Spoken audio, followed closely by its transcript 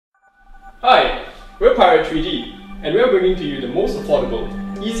Hi, we're Pirate3D, and we're bringing to you the most affordable,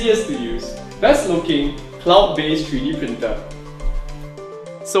 easiest to use, best looking, cloud-based 3D printer.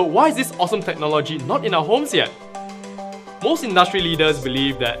 So why is this awesome technology not in our homes yet? Most industry leaders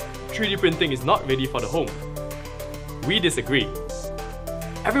believe that 3D printing is not ready for the home. We disagree.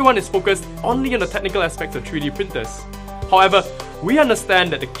 Everyone is focused only on the technical aspects of 3D printers. However, we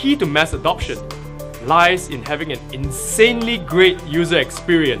understand that the key to mass adoption lies in having an insanely great user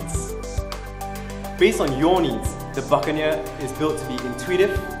experience. Based on your needs, the Buccaneer is built to be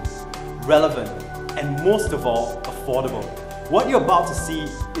intuitive, relevant, and most of all, affordable. What you're about to see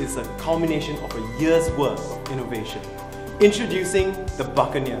is a culmination of a year's worth of innovation. Introducing the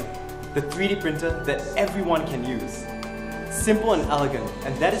Buccaneer, the 3D printer that everyone can use. Simple and elegant,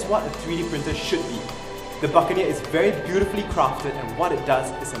 and that is what a 3D printer should be. The Buccaneer is very beautifully crafted, and what it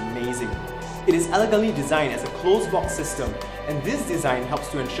does is amazing. It is elegantly designed as a closed box system, and this design helps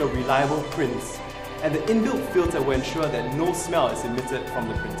to ensure reliable prints. And the inbuilt filter will ensure that no smell is emitted from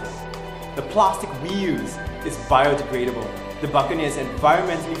the printer. The plastic we use is biodegradable. The Buccaneer is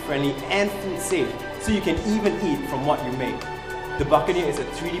environmentally friendly and food safe, so you can even eat from what you make. The Buccaneer is a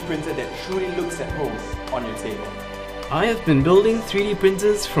 3D printer that truly looks at home on your table. I have been building 3D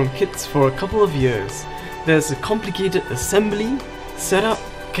printers from kits for a couple of years. There's a complicated assembly, setup,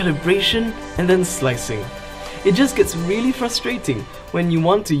 calibration, and then slicing. It just gets really frustrating when you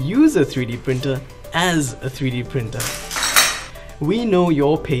want to use a 3D printer as a 3D printer. We know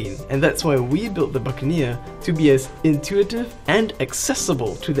your pain, and that's why we built the Buccaneer to be as intuitive and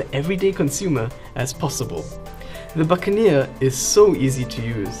accessible to the everyday consumer as possible. The Buccaneer is so easy to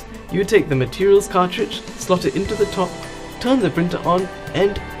use. You take the materials cartridge, slot it into the top, turn the printer on,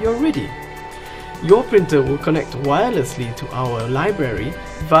 and you're ready. Your printer will connect wirelessly to our library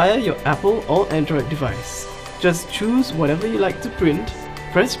via your Apple or Android device. Just choose whatever you like to print,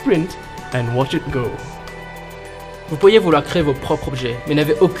 press print, and watch it go. Vous pourriez vouloir créer vos propres objets, mais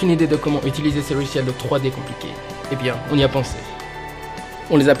n'avez aucune idée de comment utiliser ces logiciels de 3D compliqués. Eh bien, on y a pensé.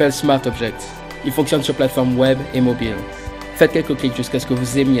 On les appelle Smart Objects. Ils fonctionnent sur plateforme web et mobile. Faites quelques clics jusqu'à ce que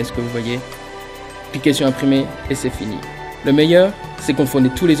vous aimiez ce que vous voyez. Cliquez sur imprimer et c'est fini. Le meilleur, c'est qu'on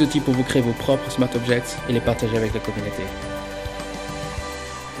fournit tous les outils pour vous créer vos propres Smart Objects et les partager avec la communauté.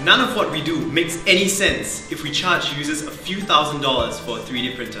 None of what we do makes any sense if we charge users a few $1,000s for a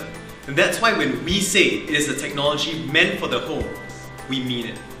 3D printer. And that's why when we say it is a technology meant for the home, we mean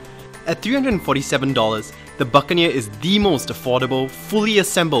it. At $347, the Buccaneer is the most affordable, fully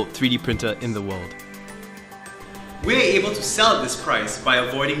assembled 3D printer in the world. We're able to sell at this price by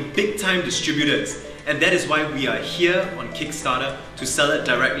avoiding big-time distributors, and that is why we are here on Kickstarter to sell it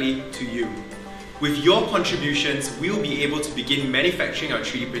directly to you. With your contributions, we will be able to begin manufacturing our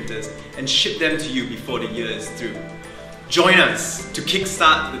 3D printers and ship them to you before the year is through. Join us to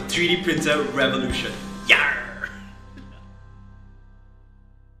kickstart the 3D printer revolution. Yarr!